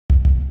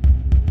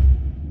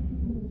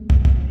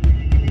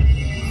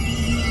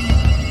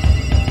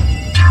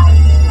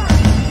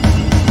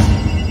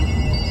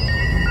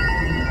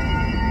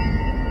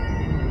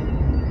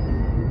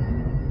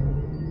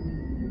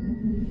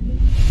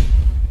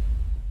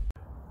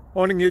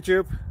Morning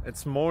YouTube,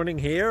 it's morning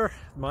here.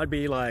 It might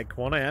be like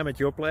 1 a.m. at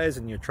your place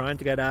and you're trying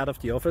to get out of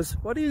the office.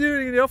 What are you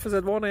doing in the office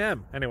at 1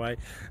 a.m.? Anyway,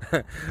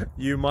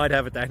 you might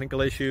have a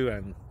technical issue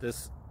and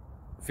this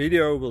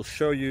video will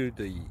show you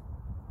the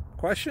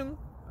question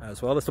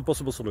as well as the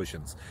possible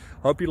solutions.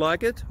 Hope you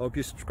like it, hope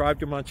you subscribe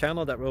to my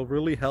channel. That will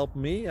really help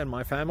me and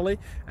my family,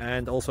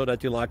 and also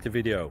that you like the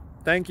video.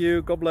 Thank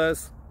you, God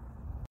bless.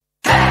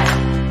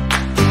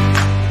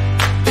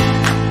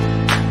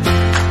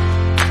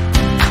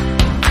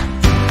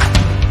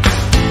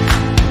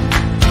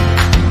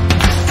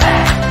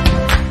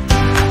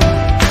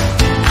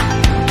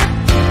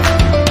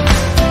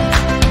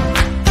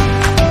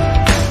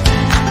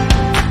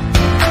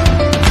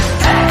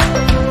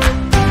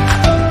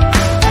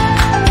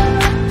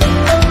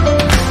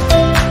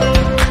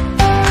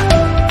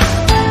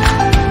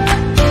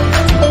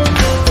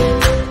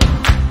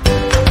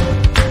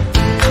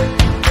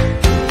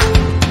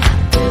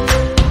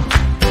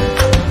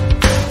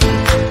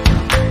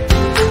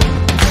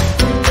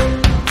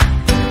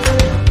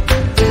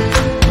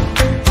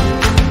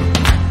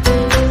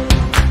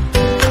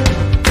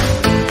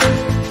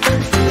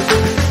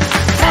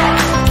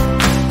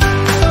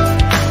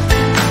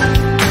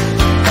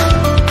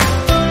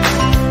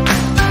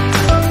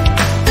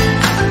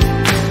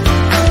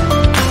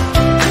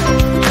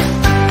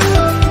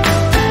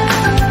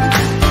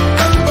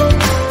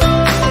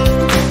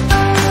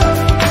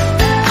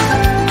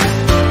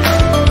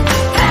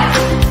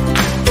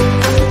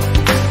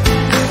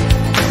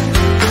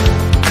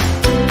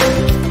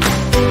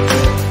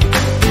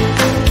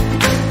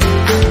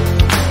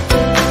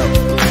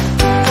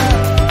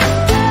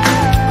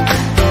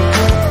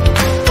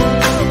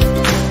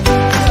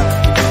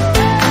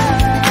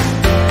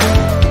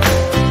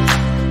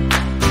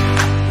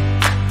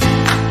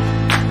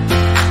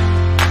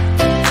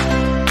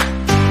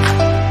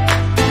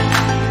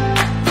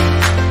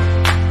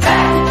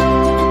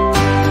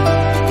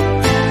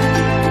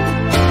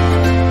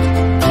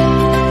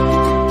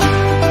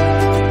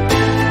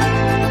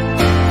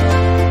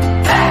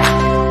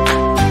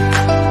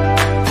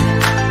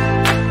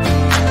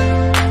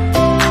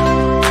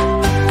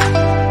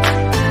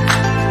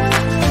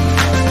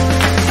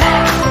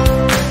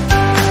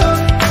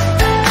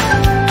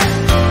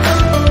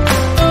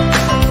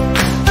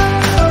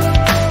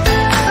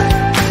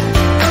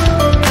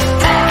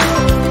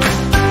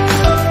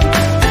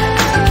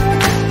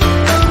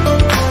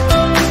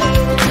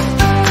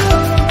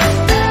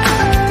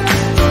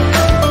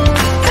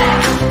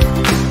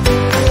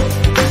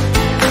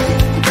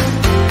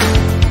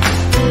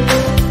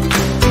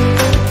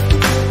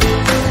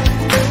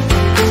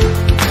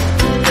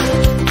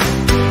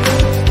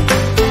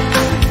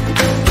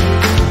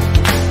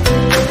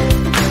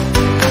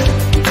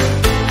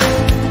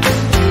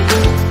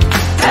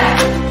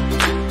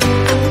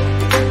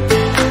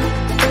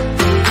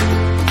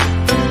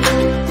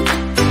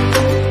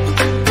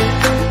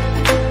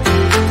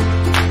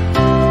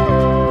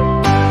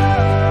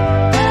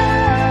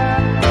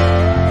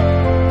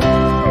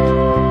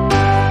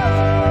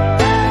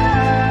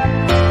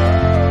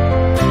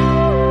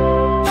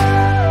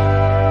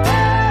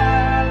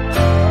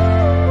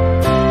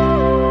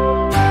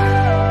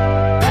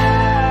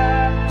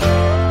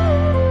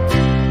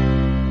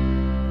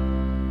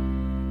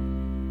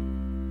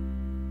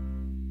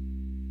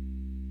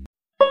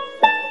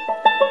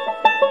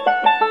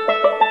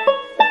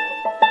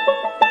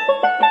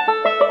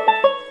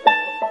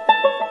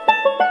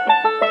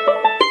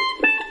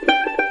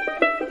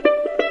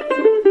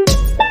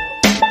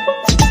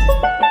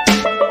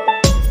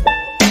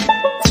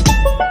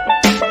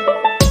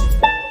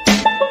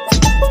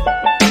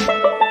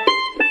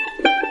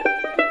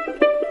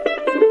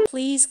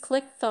 Please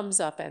click thumbs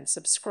up and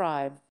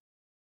subscribe.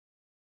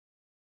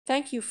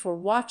 Thank you for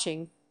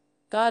watching.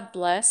 God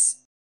bless.